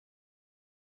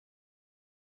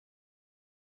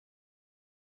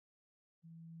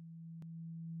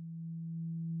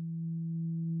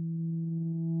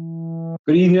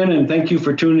Good evening, and thank you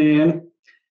for tuning in.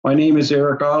 My name is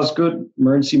Eric Osgood,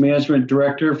 Emergency Management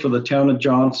Director for the town of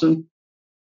Johnson.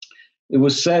 It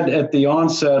was said at the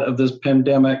onset of this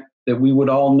pandemic that we would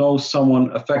all know someone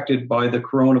affected by the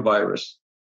coronavirus.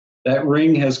 That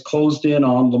ring has closed in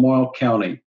on Lamoille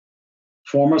County.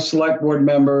 Former Selectboard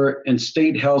member and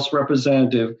State House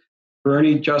Representative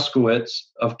Bernie Juskowitz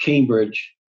of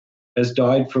Cambridge has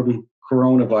died from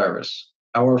coronavirus,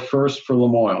 our first for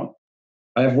Lamoille.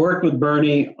 I have worked with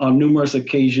Bernie on numerous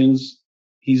occasions.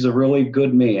 He's a really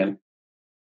good man.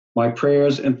 My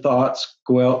prayers and thoughts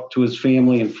go out to his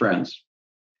family and friends.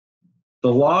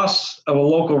 The loss of a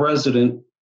local resident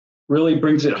really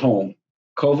brings it home.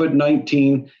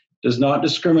 COVID-19 does not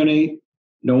discriminate.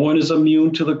 No one is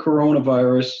immune to the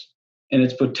coronavirus and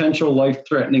its potential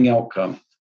life-threatening outcome.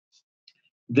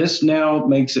 This now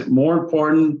makes it more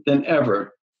important than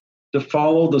ever to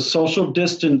follow the social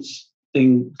distancing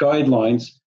guidelines,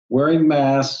 wearing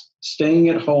masks, staying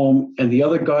at home, and the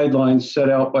other guidelines set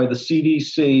out by the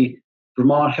CDC,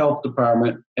 Vermont Health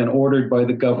Department, and ordered by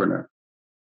the governor.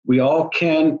 We all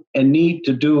can and need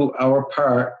to do our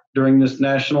part during this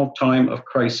national time of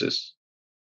crisis.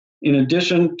 In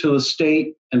addition to the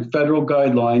state and federal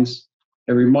guidelines,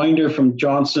 a reminder from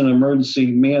Johnson Emergency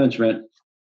Management,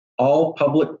 all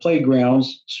public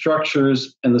playgrounds,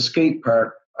 structures, and the skate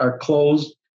park are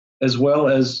closed, as well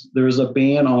as there is a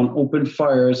ban on open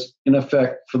fires in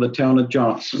effect for the town of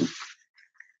Johnson.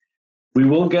 We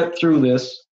will get through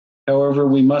this. However,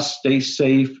 we must stay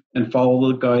safe and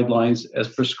follow the guidelines as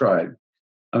prescribed.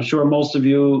 I'm sure most of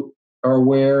you are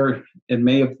aware and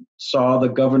may have saw the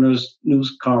governor's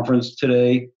news conference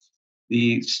today.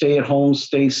 The stay at home,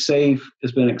 stay safe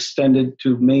has been extended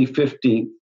to May 15th.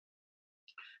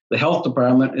 The health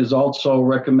department is also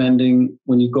recommending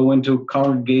when you go into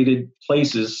congregated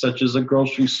places such as a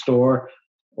grocery store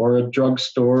or a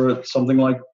drugstore, something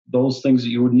like those things that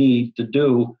you would need to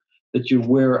do, that you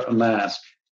wear a mask.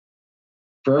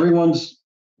 For everyone's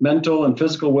mental and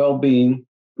physical well-being,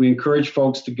 we encourage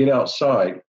folks to get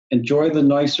outside, enjoy the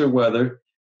nicer weather,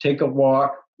 take a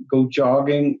walk, go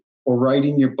jogging, or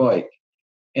riding your bike.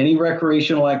 Any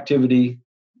recreational activity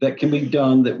that can be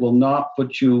done that will not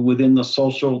put you within the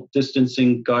social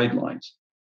distancing guidelines.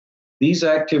 These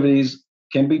activities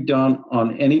can be done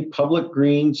on any public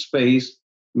green space,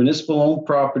 municipal-owned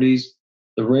properties,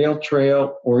 the rail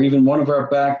trail, or even one of our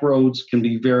back roads can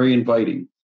be very inviting.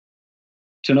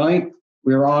 Tonight,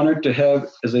 we are honored to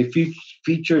have as a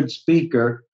featured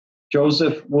speaker,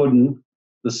 Joseph Woodin,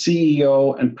 the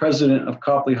CEO and president of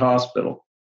Copley Hospital.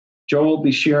 Joe will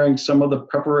be sharing some of the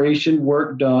preparation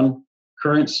work done,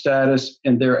 current status,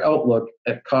 and their outlook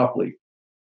at Copley.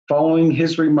 Following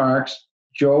his remarks,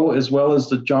 Joe, as well as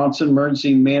the Johnson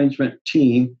Emergency Management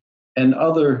team and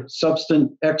other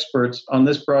substantive experts on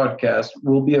this broadcast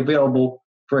will be available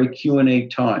for a Q&A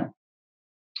time.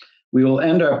 We will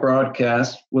end our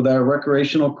broadcast with our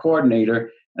recreational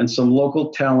coordinator and some local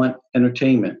talent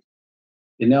entertainment.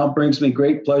 It now brings me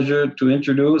great pleasure to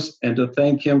introduce and to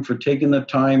thank him for taking the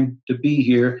time to be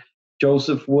here,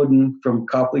 Joseph Woodin from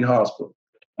Copley Hospital.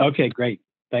 Okay, great.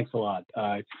 Thanks a lot.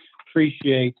 I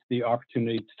appreciate the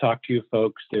opportunity to talk to you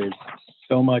folks. There's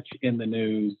so much in the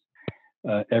news.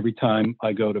 Every time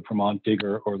I go to Vermont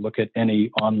Digger or look at any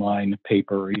online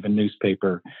paper or even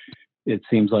newspaper, it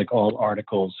seems like all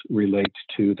articles relate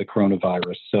to the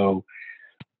coronavirus. So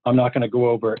I'm not going to go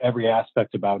over every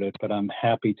aspect about it, but I'm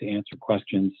happy to answer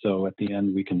questions. So at the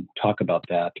end, we can talk about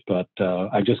that. But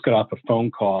I just got off a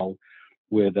phone call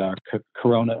with our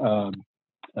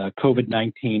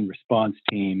COVID-19 response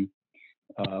team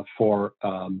for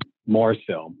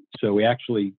Morrisville. So we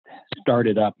actually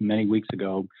started up many weeks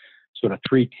ago, sort of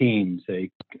three teams,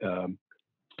 a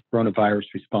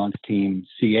coronavirus response team,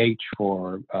 CH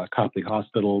for Copley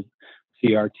Hospital,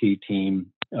 CRT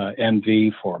team,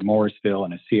 MV for Morrisville,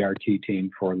 and a CRT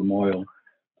team for Lamoille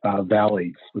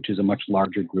Valley, which is a much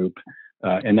larger group.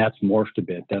 And that's morphed a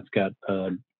bit. That's got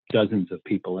dozens of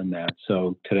people in that.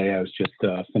 So today I was just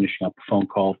finishing up a phone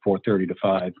call, 4:30 to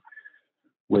 5,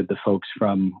 with the folks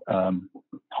from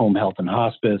Home Health and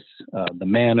Hospice, the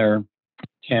Manor,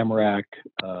 Tamarack,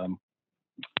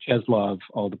 Cheslov,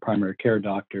 all the primary care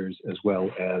doctors, as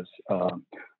well as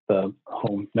the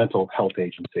Home Mental Health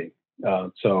Agency.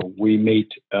 So we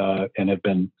meet and have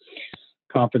been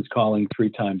conference calling 3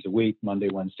 times a week, Monday,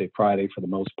 Wednesday, Friday for the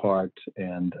most part.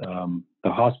 And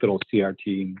the hospital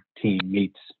CRT team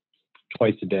meets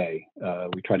twice a day.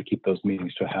 We try to keep those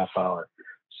meetings to a half hour.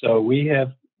 So we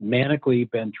have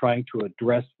manically been trying to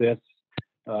address this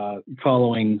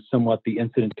following somewhat the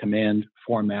incident command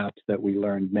format that we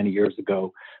learned many years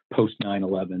ago, post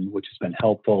 9/11, which has been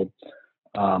helpful.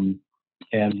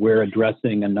 and we're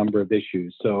addressing a number of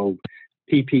issues. So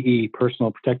PPE,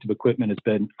 personal protective equipment, has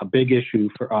been a big issue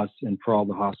for us and for all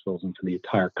the hospitals and for the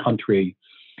entire country,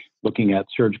 looking at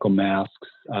surgical masks,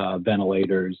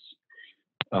 ventilators,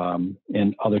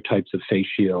 and other types of face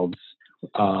shields.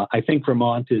 I think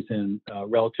Vermont is in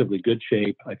relatively good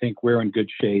shape. I think we're in good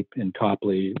shape in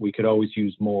Copley. We could always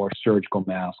use more surgical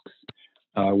masks.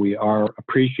 We are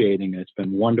appreciating, and it's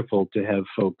been wonderful to have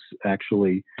folks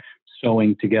actually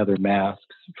sewing together masks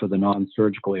for the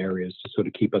non-surgical areas to sort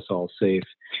of keep us all safe.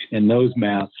 And those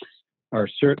masks are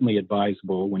certainly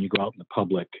advisable when you go out in the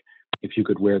public, if you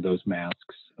could wear those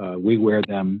masks. We wear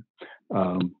them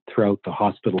throughout the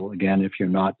hospital, again, if you're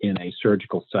not in a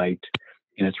surgical site,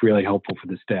 and it's really helpful for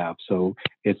the staff. So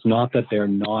it's not that they're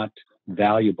not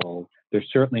valuable. They're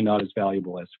certainly not as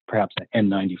valuable as perhaps an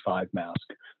N95 mask,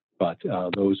 but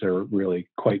those are really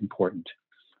quite important.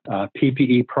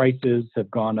 PPE prices have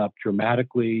gone up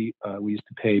dramatically. We used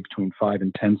to pay between 5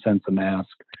 and 10 cents a mask.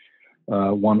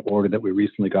 One order that we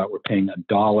recently got, we're paying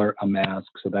 $1 a mask,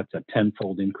 so that's a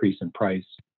tenfold increase in price.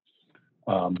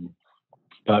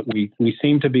 But we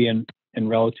seem to be in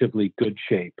relatively good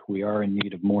shape. We are in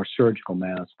need of more surgical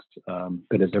masks,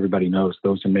 but as everybody knows,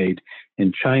 those are made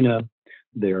in China.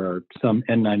 There are some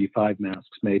N95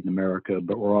 masks made in America,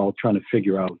 but we're all trying to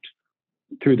figure out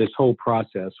through this whole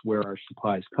process where our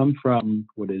supplies come from,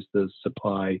 what is the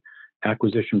supply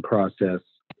acquisition process,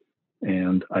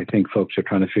 and I think folks are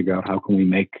trying to figure out how can we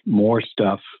make more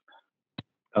stuff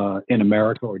in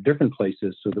America or different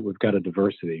places so that we've got a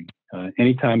diversity.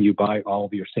 Anytime you buy all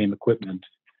of your same equipment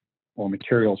or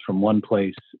materials from one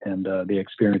place and they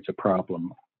experience a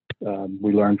problem,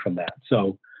 we learn from that.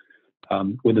 So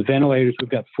with the ventilators, we've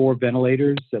got 4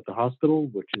 ventilators at the hospital,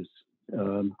 which is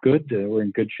good. We're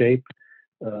in good shape.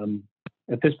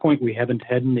 At this point, we haven't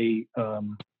had any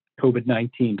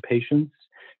COVID-19 patients,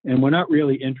 and we're not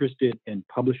really interested in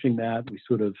publishing that. We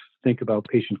sort of think about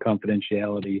patient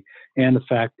confidentiality and the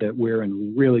fact that we're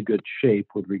in really good shape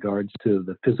with regards to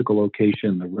the physical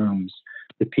location, the rooms,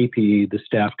 the PPE, the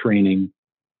staff training.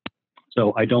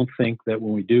 So I don't think that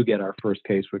when we do get our first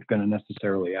case, we're going to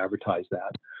necessarily advertise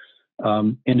that.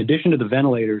 In addition to the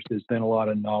ventilators, there's been a lot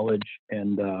of knowledge,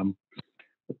 and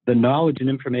the knowledge and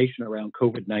information around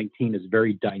COVID-19 is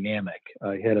very dynamic.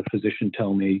 I had a physician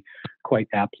tell me quite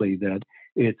aptly that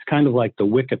it's kind of like the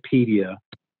Wikipedia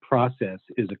process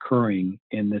is occurring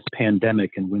in this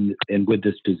pandemic and with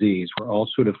this disease. We're all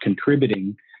sort of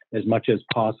contributing as much as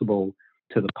possible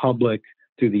to the public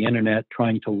through the internet,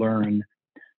 trying to learn,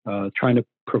 trying to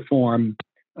perform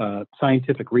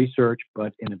scientific research,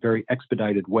 but in a very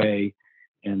expedited way.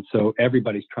 And so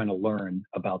everybody's trying to learn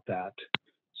about that.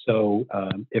 So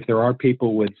if there are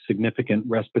people with significant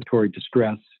respiratory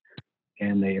distress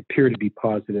and they appear to be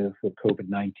positive with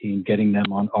COVID-19, getting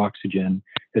them on oxygen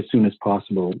as soon as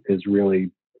possible is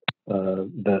really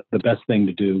the best thing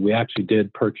to do. We actually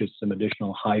did purchase some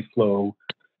additional high flow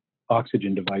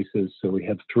oxygen devices. So we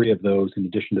have 3 of those in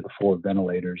addition to the 4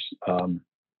 ventilators.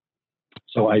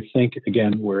 So I think,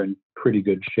 again, we're in pretty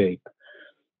good shape.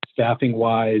 Staffing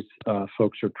wise,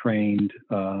 folks are trained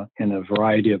in a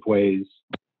variety of ways.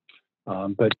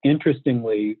 But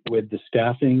interestingly, with the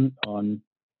staffing on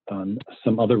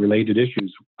some other related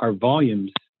issues, our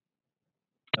volumes,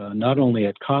 not only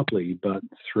at Copley, but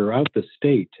throughout the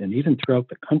state and even throughout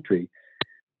the country,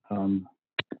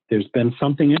 there's been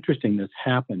something interesting that's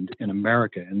happened in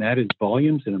America, and that is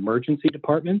volumes in emergency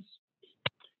departments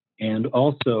and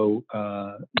also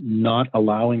not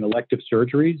allowing elective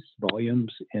surgeries,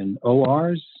 volumes in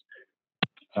ORs,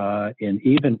 and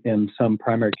even in some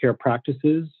primary care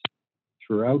practices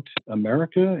throughout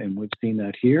America, and we've seen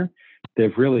that here.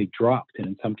 They've really dropped and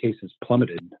in some cases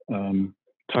plummeted.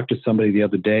 Talked to somebody the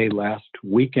other day, last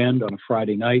weekend on a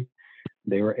Friday night.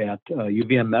 They were at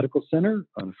UVM Medical Center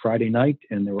on a Friday night,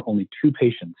 and there were only 2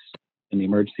 patients in the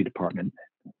emergency department.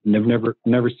 Never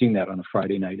seen that on a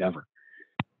Friday night ever.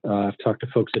 I've talked to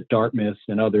folks at Dartmouth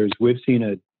and others. We've seen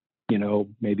a,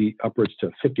 maybe upwards to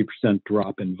a 50%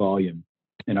 drop in volume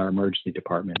in our emergency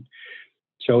department.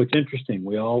 So it's interesting.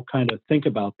 We all kind of think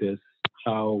about this,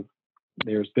 how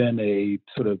there's been a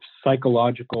sort of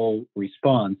psychological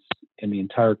response in the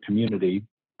entire community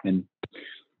and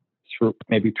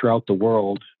maybe throughout the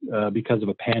world because of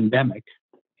a pandemic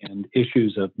and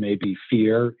issues of maybe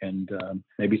fear and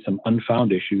maybe some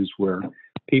unfound issues where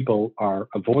people are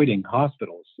avoiding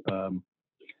hospitals. I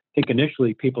think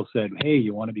initially people said, hey,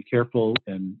 you want to be careful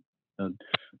and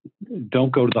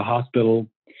don't go to the hospital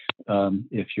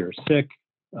if you're sick.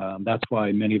 That's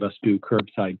why many of us do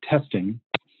curbside testing,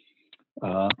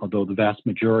 although the vast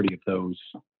majority of those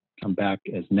come back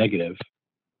as negative.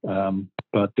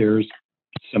 But there's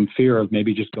some fear of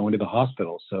maybe just going to the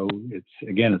hospital. So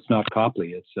it's not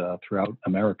Copley, it's throughout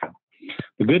America.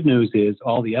 The good news is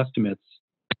all the estimates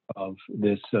of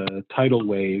this tidal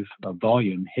wave of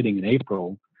volume hitting in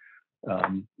April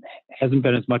hasn't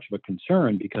been as much of a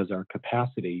concern because our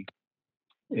capacity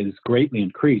is greatly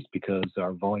increased because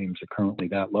our volumes are currently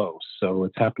that low. So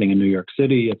it's happening in New York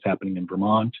City, it's happening in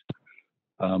Vermont.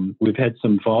 We've had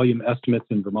some volume estimates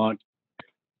in Vermont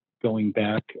going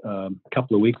back a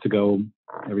couple of weeks ago.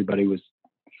 Everybody was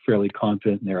fairly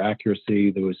confident in their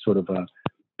accuracy. There was sort of a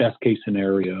best case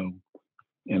scenario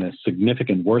and a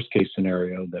significant worst case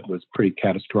scenario that was pretty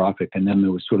catastrophic. And then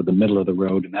there was sort of the middle of the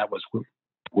road, and that was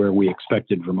where we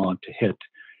expected Vermont to hit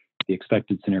the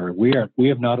expected scenario. We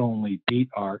have not only beat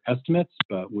our estimates,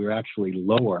 but we're actually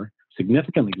lower,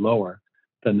 significantly lower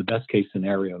than the best case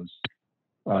scenarios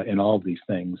in all of these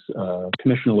things.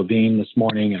 Commissioner Levine this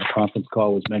morning in a conference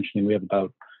call was mentioning we have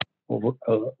about a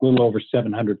little over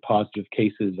 700 positive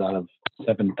cases out of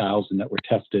 7,000 that were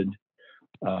tested.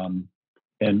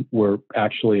 And we're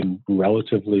actually in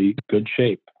relatively good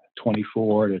shape,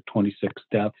 24 to 26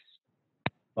 deaths,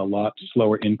 a lot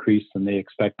slower increase than they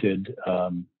expected.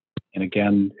 And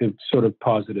again, it's sort of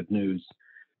positive news.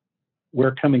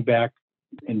 We're coming back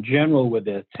in general with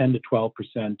a 10 to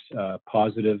 12%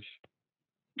 positive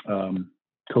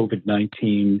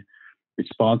COVID-19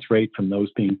 response rate from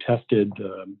those being tested.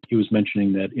 He was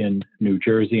mentioning that in New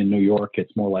Jersey and New York,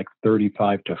 it's more like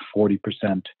 35 to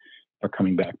 40% are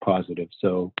coming back positive.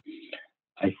 So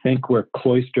I think we're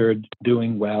cloistered,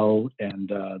 doing well, and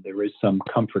there is some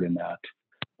comfort in that.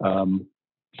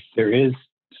 There is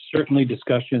certainly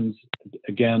discussions,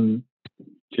 again,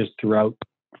 just throughout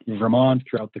Vermont,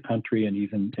 throughout the country, and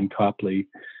even in Copley,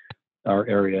 our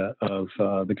area, of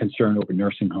the concern over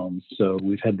nursing homes. So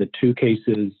we've had the two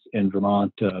cases in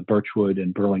Vermont, Birchwood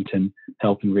and Burlington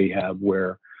Health and Rehab,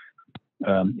 where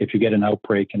if you get an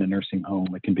outbreak in a nursing home,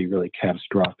 it can be really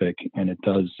catastrophic, and it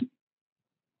does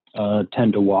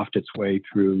tend to waft its way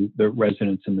through the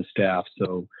residents and the staff.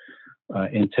 So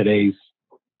in today's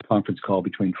conference call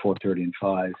between 4:30 and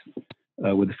 5,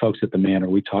 with the folks at the Manor,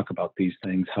 we talk about these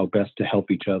things, how best to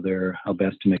help each other, how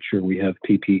best to make sure we have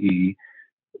PPE,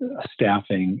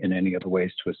 staffing, and any other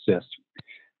ways to assist.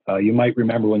 You might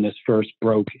remember when this first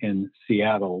broke in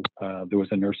Seattle, there was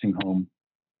a nursing home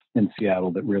in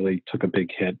Seattle that really took a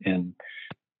big hit, and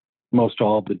most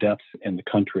all of the deaths in the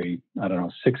country,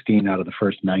 16 out of the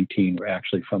first 19 were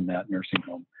actually from that nursing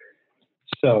home.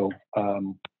 So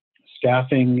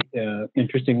staffing,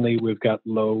 interestingly, we've got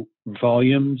low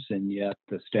volumes, and yet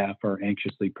the staff are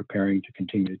anxiously preparing to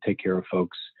continue to take care of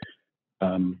folks.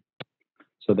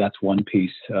 So that's one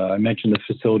piece. I mentioned the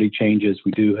facility changes.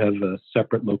 We do have a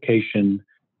separate location.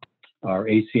 Our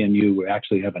ACNU, we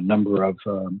actually have a number of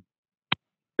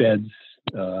beds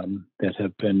that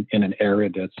have been in an area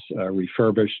that's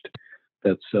refurbished,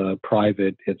 that's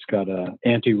private. It's got an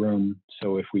anteroom.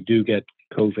 So if we do get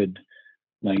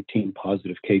COVID-19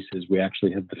 positive cases, we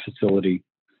actually have the facility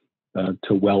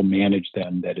to well manage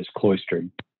them that is cloistered,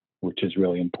 which is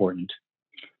really important.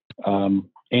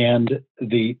 And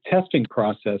the testing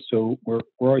process, so we're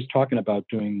always talking about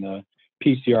doing the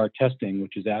PCR testing,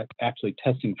 which is actually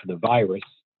testing for the virus.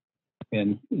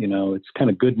 And, it's kind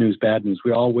of good news, bad news.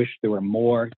 We all wish there were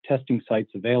more testing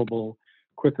sites available,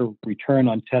 quicker return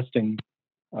on testing.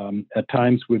 At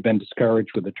times we've been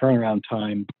discouraged with the turnaround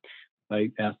time.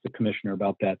 I asked the commissioner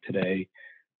about that today.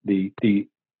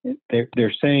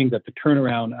 They're saying that the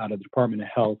turnaround out of the Department of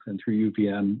Health and through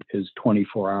UVM is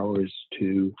 24 hours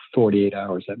to 48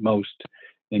 hours at most.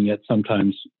 And yet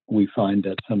sometimes we find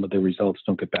that some of the results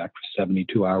don't get back for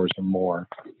 72 hours or more.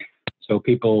 So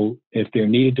people, if they're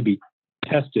needed to be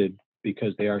tested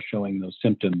because they are showing those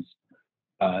symptoms,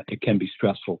 it can be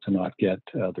stressful to not get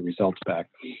the results back.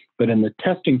 But in the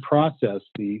testing process,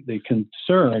 the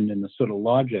concern and the sort of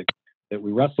logic that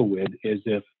we wrestle with is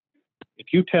if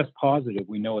you test positive,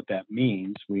 we know what that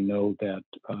means. We know that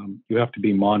you have to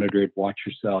be monitored, watch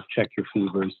yourself, check your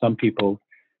fevers. Some people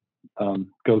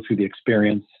go through the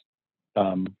experience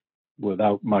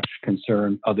without much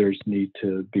concern. Others need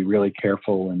to be really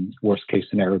careful, and worst case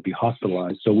scenario, be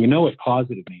hospitalized. So we know what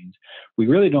positive means. We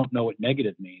really don't know what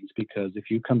negative means, because if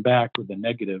you come back with a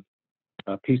negative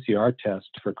PCR test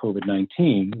for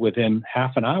COVID-19, within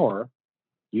half an hour,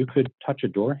 you could touch a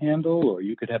door handle or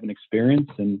you could have an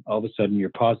experience and all of a sudden you're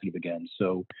positive again.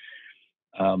 So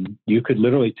you could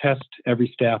literally test every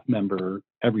staff member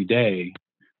every day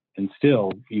and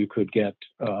still you could get,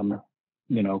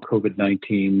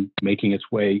 COVID-19 making its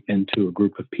way into a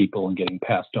group of people and getting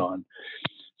passed on.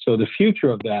 So the future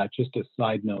of that, just a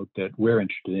side note that we're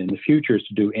interested in, the future is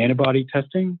to do antibody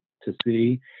testing to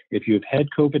see if you've had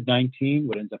COVID-19.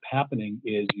 What ends up happening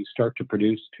is you start to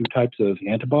produce two types of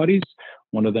antibodies.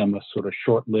 One of them is sort of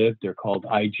short-lived. They're called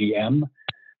IgM.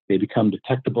 They become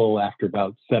detectable after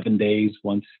about 7 days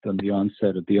once from the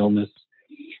onset of the illness.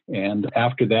 And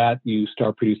after that, you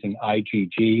start producing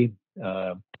IgG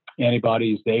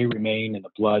antibodies. They remain in the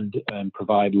blood and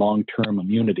provide long-term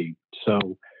immunity.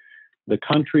 So the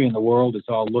country and the world is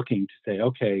all looking to say,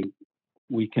 okay,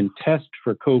 we can test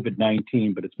for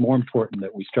COVID-19, but it's more important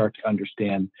that we start to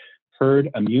understand herd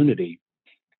immunity.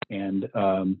 And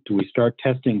do we start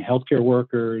testing healthcare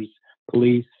workers,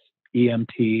 police,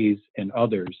 EMTs, and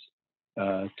others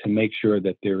to make sure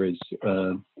that there is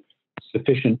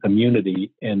sufficient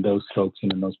immunity in those folks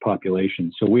and in those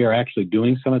populations. So we are actually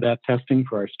doing some of that testing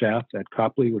for our staff at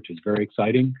Copley, which is very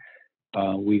exciting.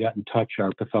 We got in touch,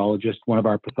 our pathologist, one of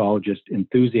our pathologists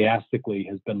enthusiastically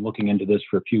has been looking into this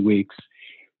for a few weeks.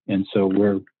 And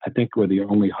so I think we're the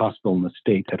only hospital in the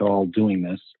state at all doing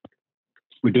this.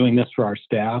 We're doing this for our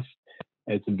staff.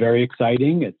 It's very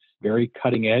exciting. It's very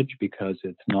cutting edge because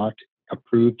it's not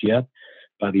approved yet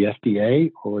by the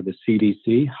FDA or the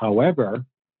CDC. However,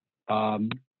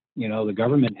 the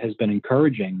government has been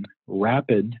encouraging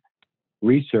rapid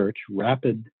research,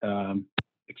 rapid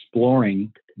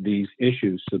exploring these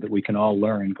issues so that we can all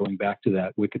learn, going back to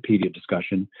that Wikipedia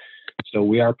discussion. So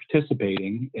we are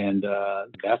participating, and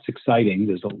that's exciting.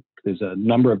 There's a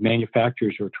number of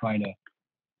manufacturers who are trying to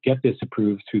get this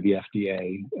approved through the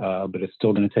FDA, but it's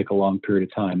still going to take a long period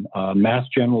of time. Mass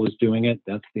General is doing it.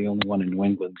 That's the only one in New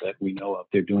England that we know of.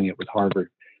 They're doing it with Harvard.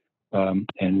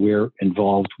 And we're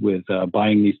involved with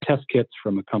buying these test kits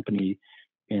from a company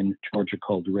in Georgia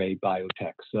called Ray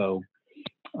Biotech. So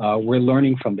we're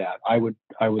learning from that. I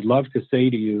would love to say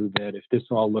to you that if this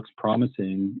all looks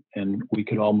promising and we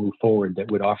could all move forward, that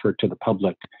would offer it to the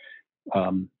public.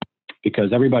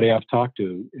 Because everybody I've talked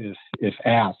to, if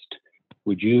asked,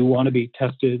 would you want to be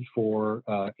tested for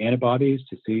antibodies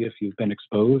to see if you've been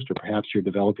exposed or perhaps you're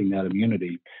developing that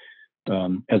immunity?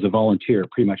 As a volunteer,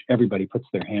 pretty much everybody puts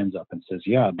their hands up and says,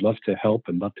 yeah, I'd love to help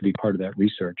and love to be part of that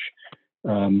research.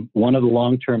 One of the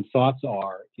long-term thoughts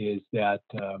is that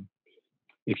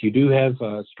if you do have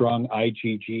strong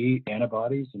IgG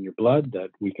antibodies in your blood,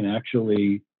 that we can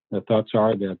actually, the thoughts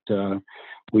are that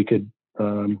we could,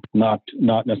 not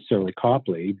necessarily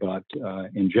Copley, but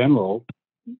in general,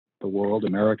 the world,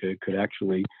 America, could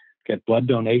actually get blood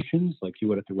donations like you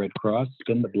would at the Red Cross,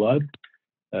 spin the blood,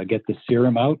 get the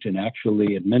serum out and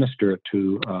actually administer it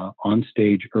to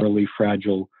on-stage early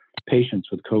fragile patients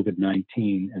with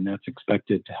COVID-19, and that's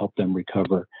expected to help them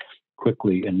recover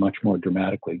quickly and much more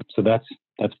dramatically. So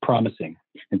that's promising.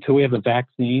 Until we have a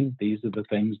vaccine, these are the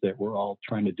things that we're all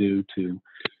trying to do to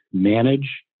manage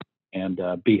and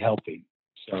be healthy.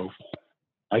 So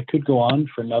I could go on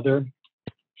for another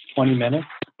 20 minutes,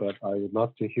 but I would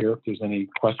love to hear if there's any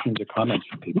questions or comments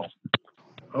from people.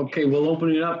 Okay, we'll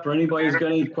open it up for anybody who's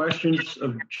got any questions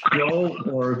of Joe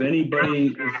or of anybody.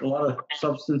 There's a lot of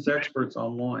substance experts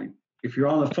online. If you're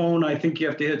on the phone, I think you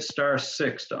have to hit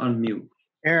 *6 to unmute.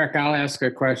 Eric, I'll ask a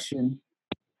question.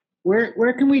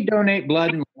 Where can we donate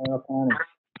blood in Lamoille County?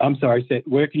 I'm sorry,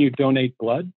 where can you donate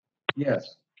blood?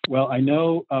 Yes. Well, I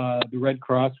know the Red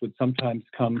Cross would sometimes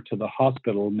come to the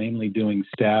hospital, mainly doing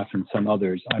staff and some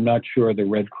others. I'm not sure the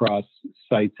Red Cross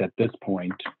sites at this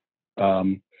point.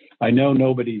 I know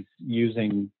nobody's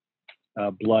using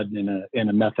blood in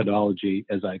a methodology,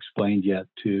 as I explained yet,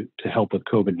 to help with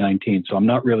COVID-19. So I'm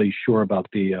not really sure about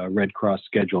the Red Cross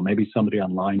schedule. Maybe somebody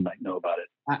online might know about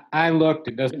it. I looked.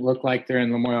 It doesn't look like they're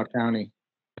in Lamoille County.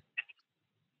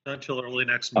 Not until early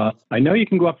next month. I know you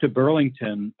can go up to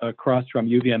Burlington across from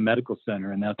UVM Medical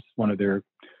Center, and that's one of their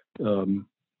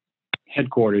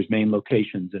headquarters, main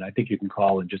locations. And I think you can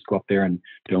call and just go up there and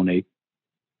donate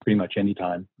pretty much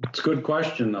anytime. It's a good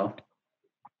question, though.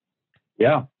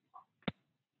 Yeah.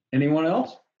 Anyone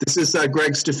else? This is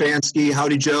Greg Stefanski.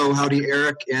 Howdy, Joe. Howdy,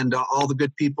 Eric, and all the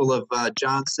good people of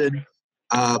Johnson.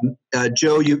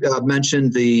 Joe, you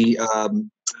mentioned the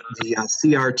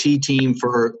CRT team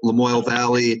for Lamoille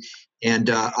Valley,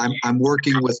 and I'm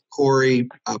working with Corey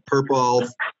Purpall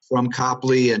from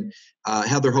Copley and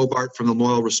Heather Hobart from the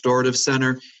Lamoille Restorative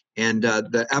Center, and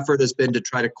the effort has been to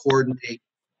try to coordinate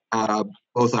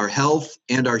both our health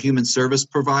and our human service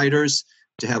providers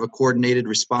to have a coordinated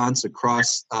response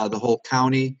across the whole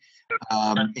county,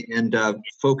 and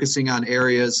focusing on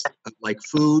areas like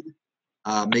food,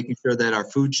 making sure that our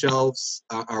food shelves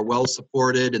are well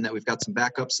supported and that we've got some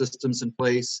backup systems in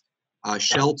place.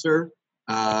 Shelter,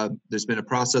 there's been a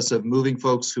process of moving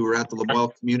folks who are at the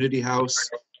Lamoille Community House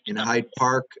in Hyde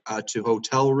Park to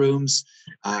hotel rooms,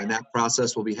 and that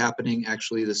process will be happening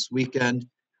actually this weekend.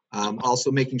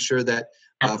 Also making sure that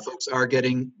folks are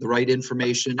getting the right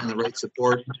information and the right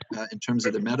support in terms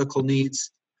of their medical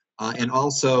needs. And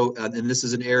also, and this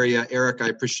is an area, Eric, I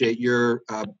appreciate your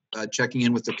checking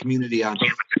in with the community on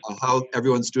how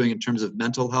everyone's doing in terms of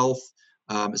mental health,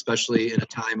 especially in a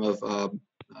time of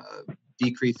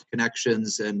decreased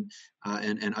connections and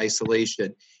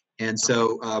isolation. And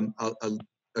so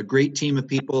a great team of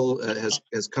people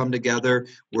has come together.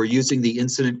 We're using the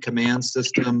incident command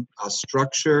system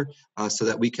structure so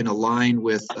that we can align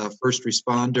with first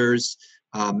responders,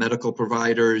 medical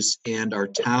providers, and our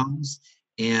towns.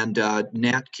 And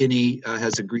Nat Kinney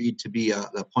has agreed to be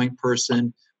the point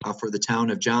person for the town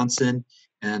of Johnson.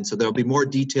 And so there'll be more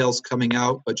details coming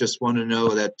out, but just want to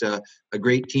know that a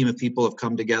great team of people have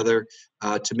come together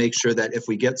to make sure that if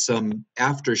we get some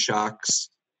aftershocks,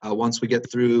 once we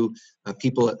get through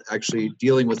people actually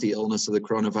dealing with the illness of the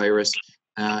coronavirus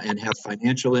and have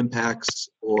financial impacts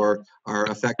or are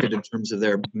affected in terms of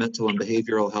their mental and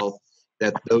behavioral health,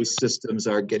 that those systems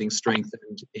are getting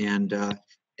strengthened, and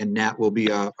Nat will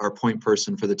be our point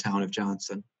person for the town of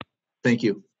Johnson. Thank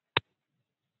you.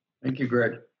 Thank you,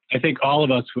 Greg. I think all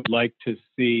of us would like to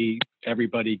see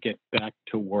everybody get back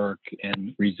to work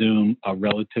and resume a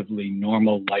relatively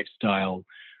normal lifestyle,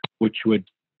 which would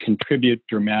contribute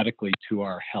dramatically to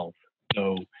our health.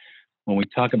 So when we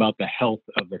talk about the health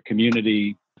of the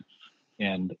community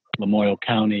and Lamoille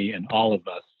County and all of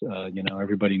us,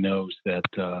 everybody knows that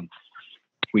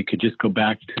we could just go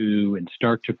back to and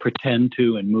start to pretend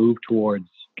to and move towards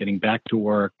getting back to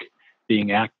work,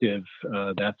 being active.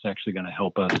 That's actually going to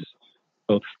help us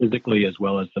both physically as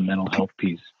well as the mental health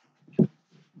piece.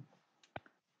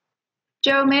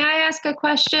 Joe, may I ask a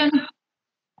question?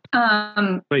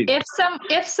 Please.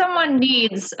 If someone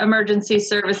needs emergency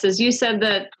services, you said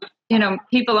that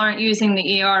people aren't using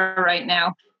the ER right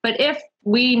now, but if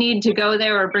we need to go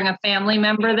there or bring a family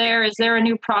member there, is there a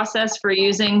new process for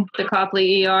using the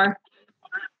Copley ER?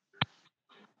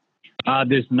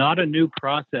 There's not a new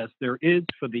process. There is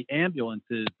for the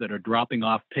ambulances that are dropping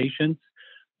off patients,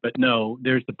 but no,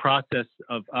 there's the process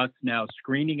of us now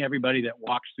screening everybody that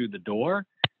walks through the door,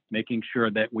 making sure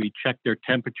that we check their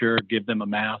temperature, give them a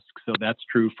mask. So that's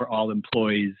true for all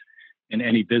employees and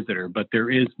any visitor, but there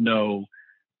is no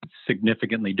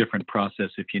significantly different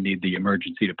process if you need the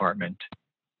emergency department.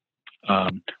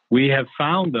 We have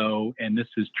found, though, and this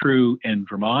is true in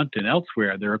Vermont and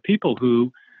elsewhere, there are people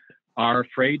who are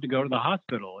afraid to go to the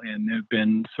hospital, and there have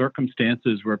been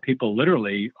circumstances where people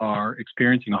literally are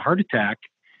experiencing a heart attack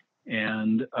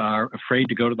and are afraid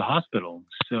to go to the hospital.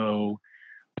 So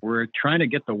we're trying to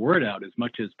get the word out as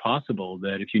much as possible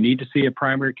that if you need to see a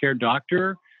primary care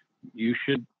doctor, you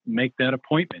should make that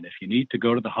appointment. If you need to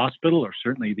go to the hospital or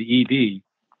certainly the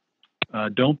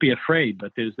ED, don't be afraid.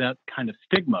 But there's that kind of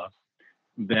stigma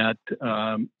that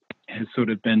has sort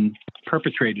of been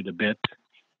perpetrated a bit,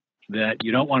 that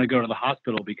you don't want to go to the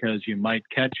hospital because you might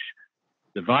catch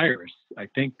the virus. I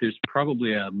think there's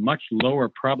probably a much lower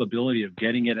probability of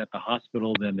getting it at the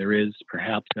hospital than there is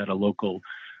perhaps at a local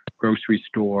grocery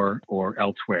store or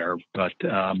elsewhere. But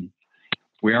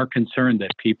we are concerned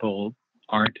that people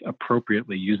aren't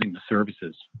appropriately using the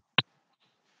services.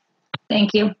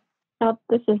 Thank you.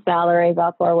 This is Valerie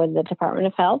Balfour with the Department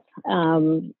of Health,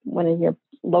 one of your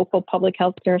local public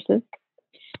health nurses.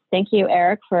 Thank you,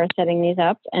 Eric, for setting these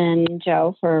up, and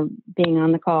Joe for being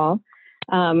on the call.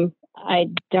 I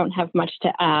don't have much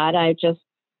to add. I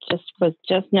was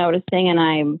noticing, and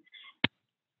I'm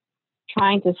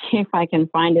trying to see if I can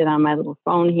find it on my little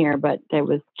phone here, but there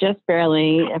was just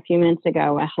barely a few minutes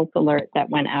ago a health alert that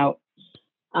went out.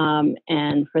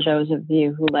 And for those of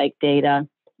you who like data,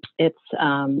 it's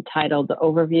titled The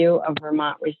Overview of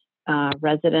Vermont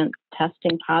Residents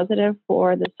Testing Positive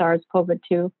for the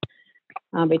SARS-CoV-2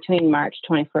 between March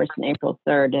 21st and April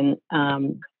 3rd. And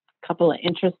a couple of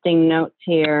interesting notes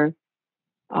here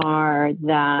are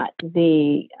that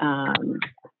the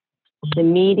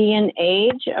median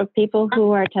age of people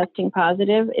who are testing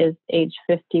positive is age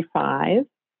 55,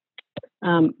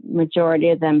 majority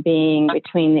of them being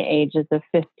between the ages of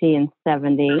 50 and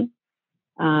 70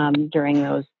 during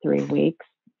those 3 weeks.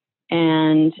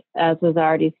 And as was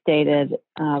already stated,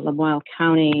 Lamoille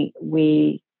County,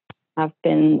 we have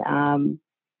been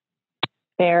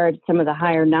spared some of the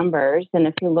higher numbers. And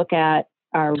if you look at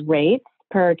our rates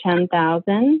per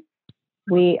 10,000,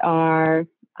 we are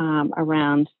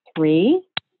around 3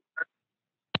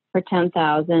 per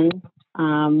 10,000,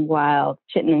 while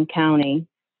Chittenden County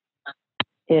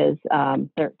is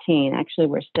 13. Actually,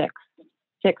 we're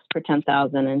 6 per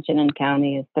 10,000, and Chittenden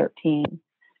County is 13.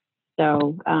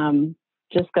 So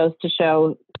just goes to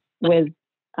show with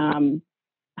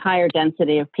higher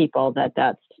density of people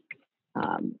that's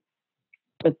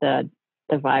with the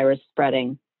virus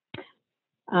spreading.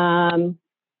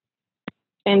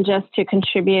 And just to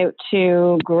contribute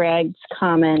to Greg's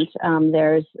comment,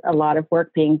 there's a lot of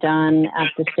work being done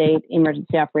at the State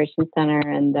Emergency Operations Center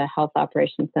and the Health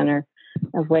Operations Center,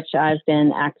 of which I've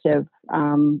been active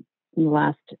in the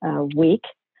last week,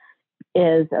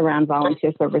 is around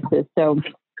volunteer services. So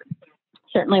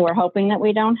certainly we're hoping that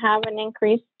we don't have an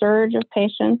increased surge of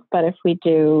patients, but if we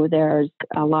do, there's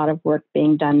a lot of work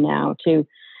being done now to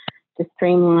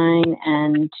streamline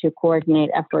and to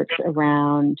coordinate efforts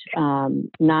around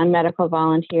non-medical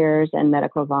volunteers and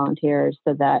medical volunteers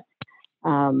so that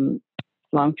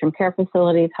long-term care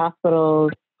facilities, hospitals,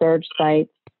 surge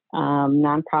sites,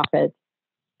 nonprofits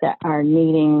that are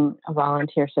needing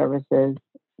volunteer services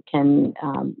can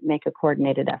make a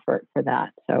coordinated effort for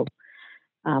that. So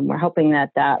we're hoping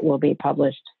that that will be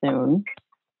published soon.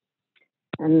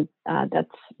 And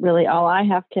that's really all I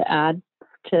have to add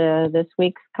to this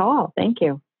week's call. Thank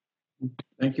you.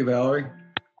 Thank you, Valerie.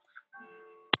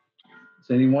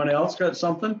 Has anyone else got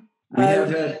something? We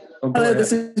have had. Hello,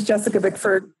 this is Jessica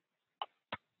Bickford.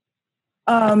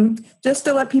 Just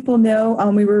to let people know,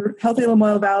 we were Healthy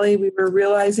Lamoille Valley. We were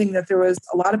realizing that there was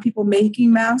a lot of people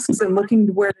making masks and looking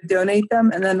to where to donate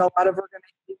them, and then a lot of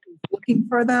organizations looking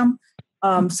for them.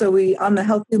 So we, on the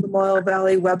Healthy Lamoille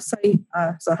Valley website,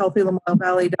 so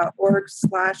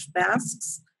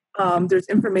healthylamoilleValley.org/masks. There's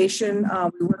information.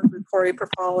 We work with Corey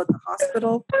Perfall at the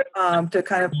hospital to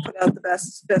kind of put out the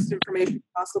best information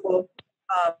possible.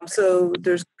 So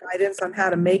there's guidance on how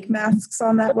to make masks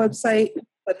on that website,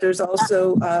 but there's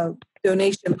also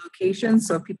donation locations.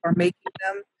 So if people are making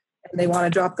them and they want to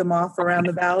drop them off around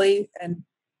the valley, and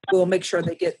we'll make sure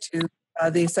they get to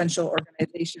the essential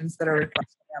organizations that are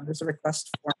requesting them. There's a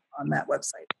request form on that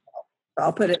website. So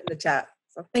I'll put it in the chat.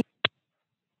 So thank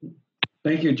you.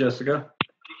 Thank you, Jessica.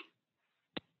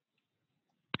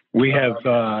 We have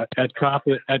at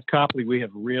Copley, we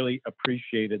have really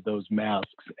appreciated those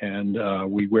masks, and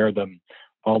we wear them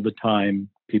all the time.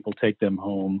 People take them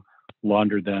home,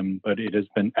 launder them, but it has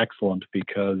been excellent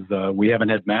because we haven't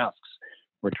had masks.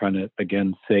 We're trying to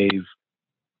again save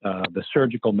the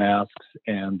surgical masks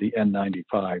and the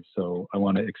N95. So I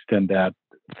want to extend that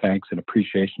thanks and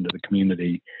appreciation to the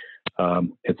community.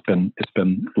 It's been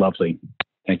lovely.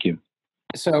 Thank you.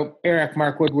 So Eric,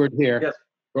 Mark Woodward here. Yes.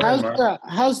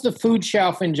 How's the food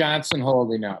shelf in Johnson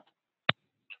holding up?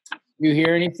 You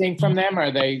hear anything from them? Are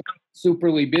they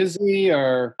superly busy,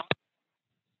 or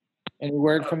any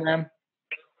word from them?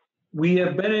 We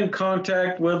have been in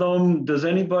contact with them. Does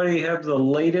anybody have the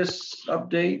latest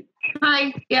update?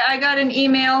 Hi, yeah, I got an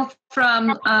email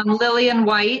from Lillian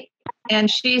White,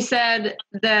 and she said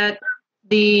that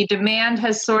the demand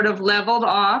has sort of leveled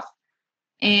off,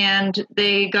 and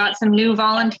they got some new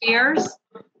volunteers.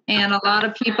 And a lot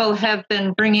of people have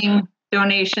been bringing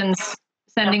donations,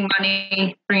 sending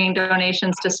money, bringing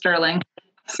donations to Sterling.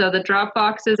 So the drop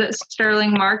box is at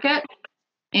Sterling Market,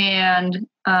 and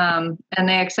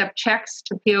they accept checks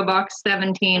to P.O. Box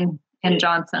 17 in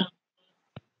Johnson.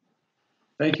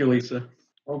 Thank you, Lisa.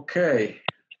 Okay.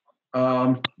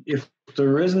 If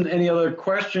there isn't any other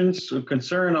questions or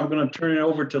concern, I'm going to turn it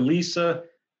over to Lisa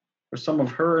for some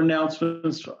of her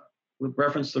announcements with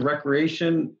reference to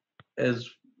recreation as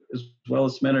well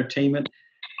as some entertainment.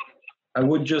 I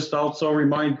would just also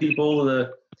remind people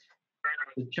to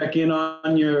check in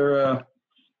on your,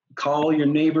 call your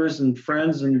neighbors and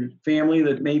friends and family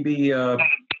that may be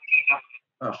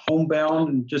homebound,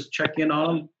 and just check in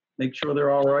on them, make sure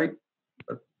they're all right.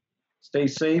 But stay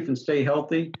safe and stay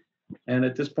healthy. And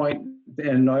at this point,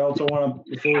 and I also want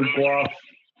to, before we go off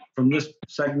from this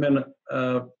segment,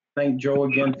 thank Joe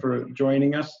again for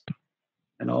joining us.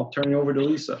 And I'll turn it over to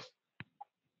Lisa.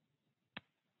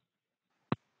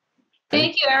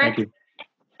 Thank you, Eric. Thank you.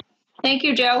 Thank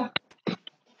you, Joe.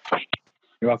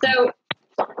 You're welcome. So,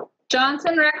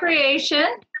 Johnson Recreation,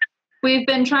 we've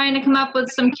been trying to come up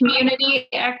with some community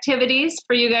activities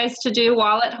for you guys to do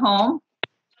while at home.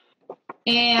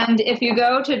 And if you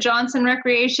go to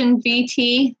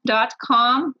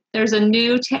johnsonrecreationvt.com, there's a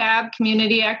new tab,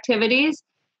 Community Activities.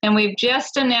 And we've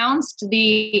just announced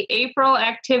the April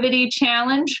Activity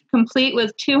Challenge, complete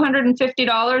with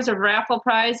 $250 of raffle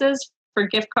prizes for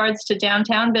gift cards to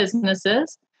downtown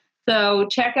businesses. So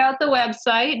check out the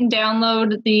website and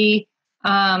download the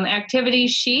activity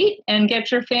sheet and get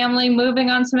your family moving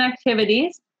on some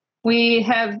activities. We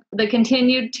have the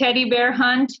continued teddy bear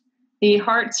hunt, the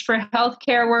Hearts for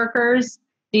Healthcare Workers,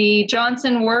 the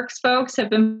Johnson Works folks have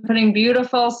been putting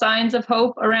beautiful signs of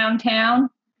hope around town.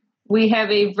 we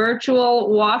have a virtual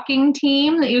walking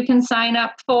team that you can sign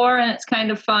up for, and it's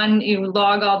kind of fun. You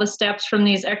log all the steps from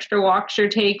these extra walks you're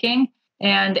taking,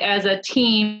 and as a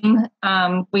team,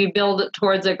 we build it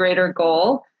towards a greater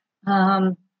goal.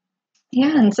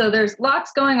 Yeah, and so there's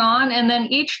lots going on. And then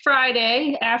each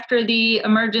Friday after the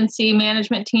emergency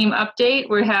management team update,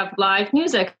 we have live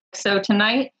music. So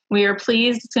tonight we are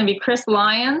pleased. It's going to be Chris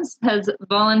Lyons has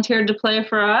volunteered to play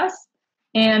for us.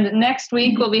 And next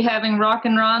week we'll be having Rock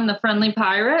and Ron, the Friendly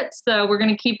Pirates. So we're going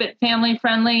to keep it family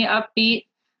friendly, upbeat.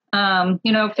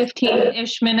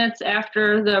 15-ish minutes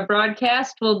after the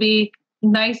broadcast will be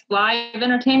nice live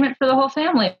entertainment for the whole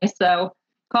family. So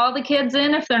call the kids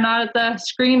in if they're not at the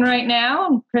screen right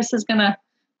now. Chris is going to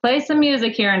play some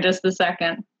music here in just a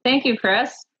second. Thank you,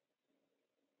 Chris.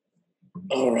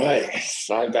 All right.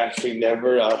 So I've actually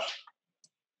never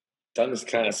done this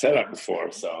kind of setup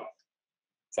before. So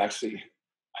it's actually,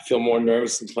 I feel more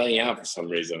nervous than playing out for some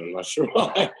reason. I'm not sure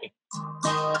why.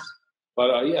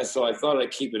 But yeah, so I thought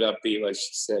I'd keep it upbeat, like she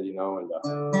said, and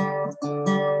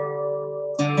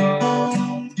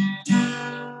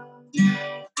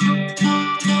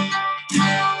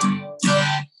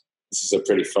this is a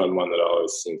pretty fun one that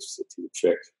always seems to do the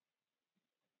trick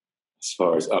as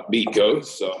far as upbeat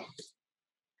goes. So.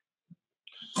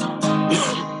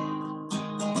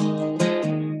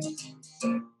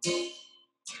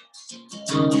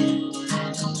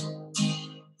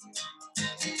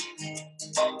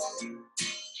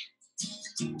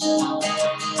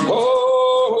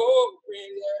 Oh,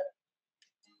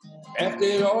 after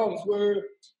it all was worth,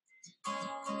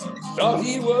 thought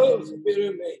he was a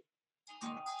bitter man.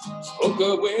 Spoke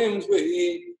up when it was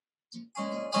way.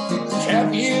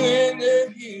 Trap you and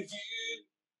then use you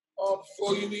all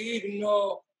before you even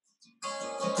know.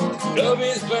 Love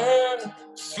is blind,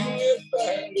 soon you'll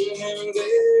find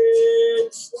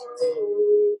it so.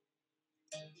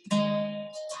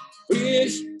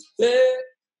 Wish that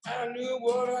I knew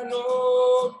what I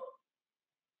know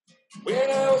when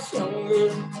I was younger.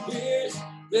 Wish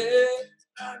that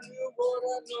I knew what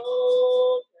I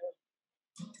know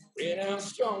when I was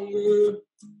stronger.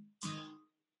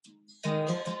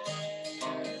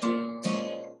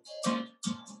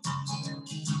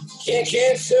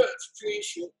 Can't such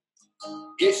appreciate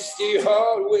it's still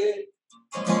hard way.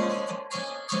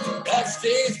 That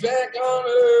stays back on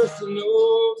earth and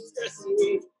no stressing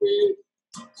with faith.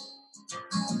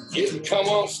 It'll come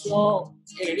on strong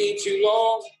and it ain't too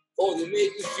long or they make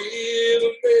me feel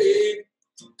the pain.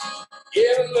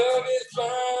 Yeah, love is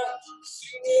fine,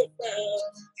 soon you'll find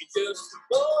it's just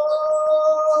a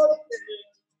love.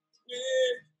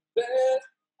 With that,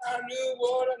 I knew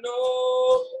what I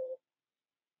know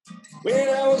when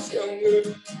I was younger.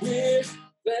 With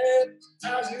that, I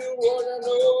knew what I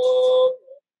know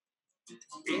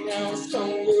when I was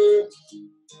younger.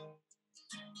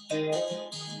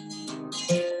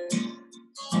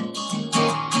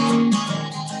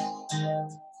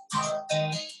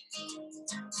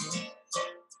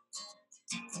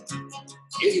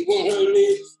 If you want her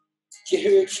lips, get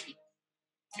her cheek.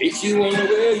 If you wonder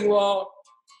where you are,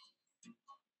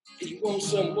 if you want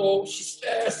some more, she's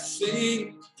fast to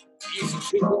see. You can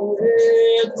take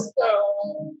away the star.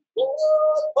 Oh,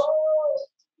 oh,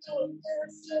 oh,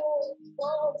 there's so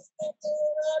much that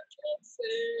I can't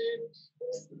say.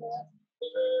 It's not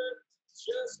good,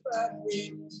 just like me,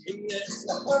 and that's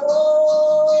the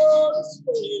hardest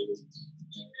thing.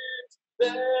 It's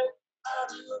that I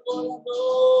knew what I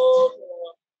know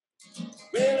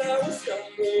when I was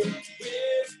younger.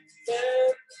 With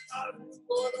that, I knew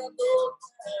what I know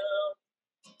now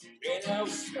when I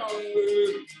was younger.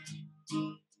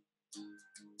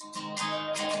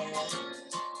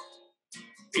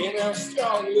 When I'm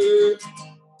stronger.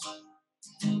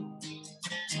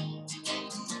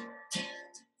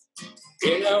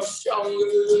 When I'm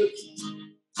stronger.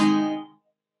 I don't know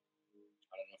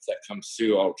if that comes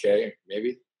through okay,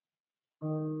 maybe.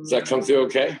 Does that come through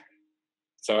okay?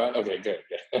 It's all right? Okay, good.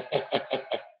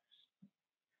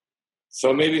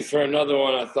 So maybe for another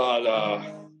one, I thought,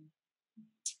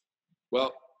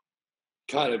 well,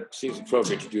 kind of seems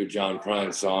appropriate to do a John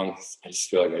Prine song. I just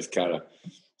feel like I've kind of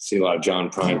seen a lot of John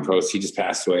Prine posts. He just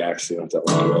passed away, actually, not that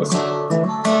long ago.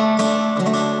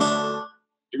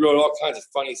 He wrote all kinds of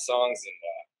funny songs,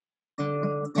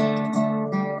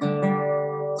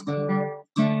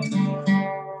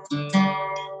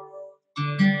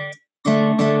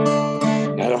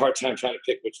 I had a hard time trying to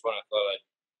pick which one I thought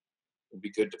would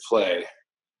be good to play.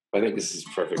 But I think this is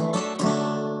perfect.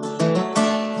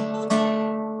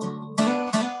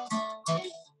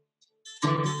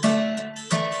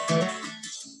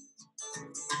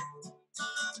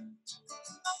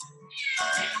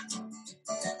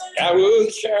 I was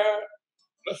a child,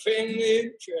 my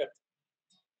family trapped.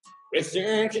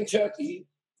 Western Kentucky,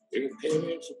 where my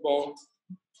parents were born.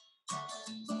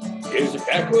 There's a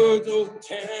backwoods old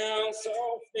town,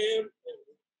 soft and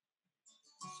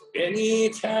so many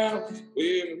towns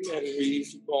where my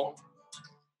memories were born.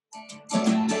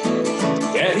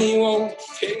 Daddy won't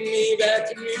take me back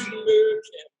to Newburgh,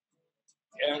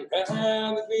 down by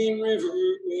the Green River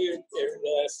where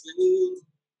paradise is.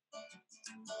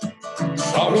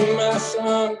 Sorry, my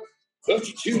son, but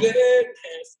you're too late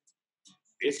past.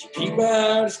 It's your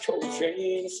Peabody's coal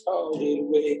train is hauled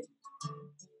away.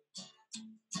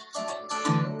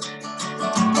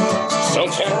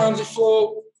 Sometimes it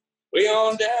flows way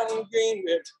on down the Green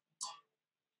River,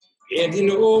 empty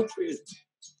old prison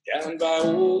down by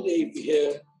old Davy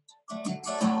Hill.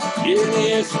 Yeah,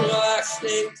 they smell like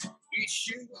snakes, we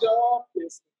shoot off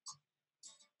this.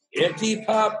 Empty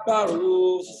pop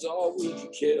bottles is all we can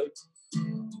kill.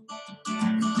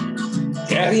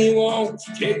 Daddy won't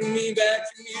take me back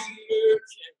to Newburgh,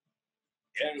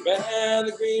 down by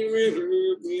the Green River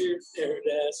where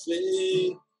paradise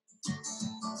lay.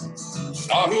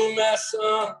 Sorry, my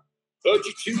son, but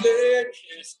you're too late,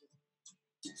 yes.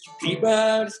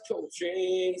 Peabody's coal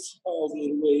trains hauled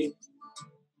it away.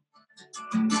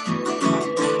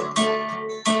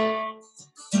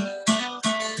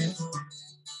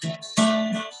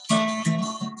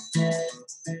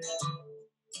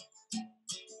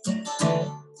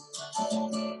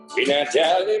 When I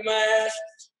tally my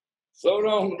ashes, float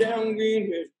on down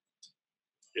Green River,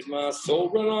 let my soul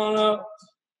run on up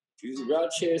to the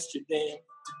Rochester Dam.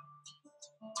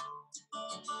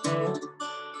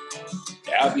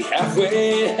 I'll be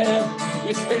halfway in hell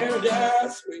with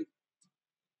paradise waiting,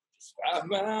 just 5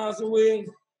 miles away,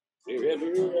 wherever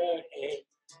I am.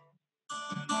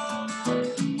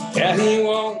 Daddy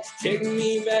won't take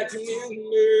me back to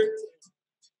Newburgh,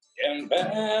 down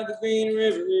by the Green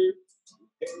River,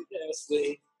 paradise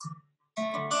lake.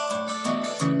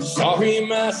 Sorry,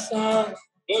 my son,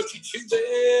 but you're too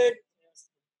late.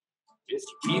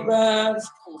 Mr. Peabody's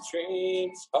coal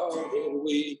train's hauled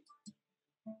away.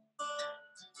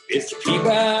 Mr.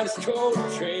 Peabody's coal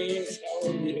train's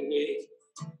hauled away.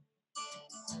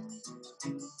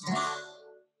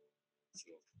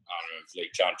 Honor of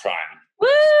Lake John Prime.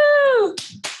 Woo!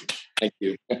 Thank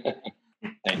you.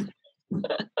 Thank you.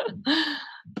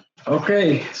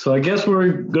 Okay, so I guess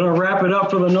we're gonna wrap it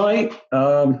up for the night.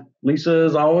 Lisa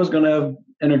is always gonna have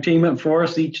entertainment for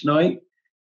us each night.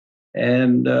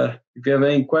 And if you have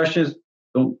any questions,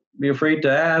 don't be afraid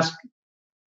to ask.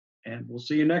 And we'll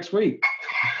see you next week.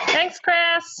 Thanks,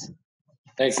 Chris.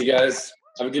 Thanks, you guys.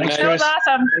 Have a good Thanks, night. That was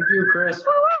awesome. Thank you, Chris.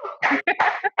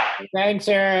 Thanks,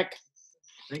 Eric.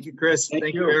 Thank you, Chris. Thank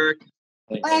Thank you. you, Eric.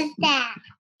 What's that?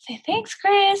 Say thanks,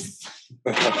 Chris.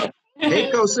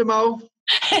 Hey, Cosimo.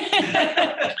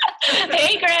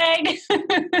 Hey, Greg.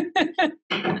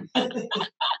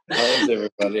 How's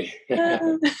everybody?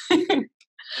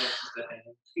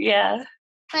 Yeah.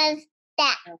 What's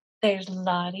that? There's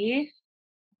Lottie.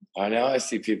 I know I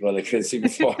see people I couldn't see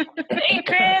before. Hey,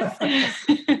 Chris.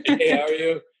 Hey, how are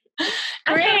you?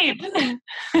 Great.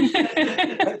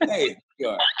 Hey, you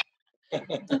are.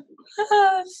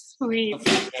 Oh, sweet.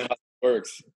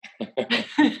 Works.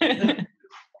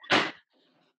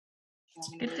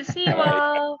 Good to see you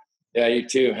all. Yeah, you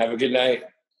too. Have a good night.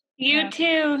 You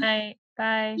too. Bye.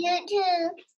 Bye. You too.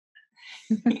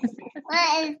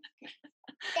 What is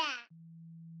that?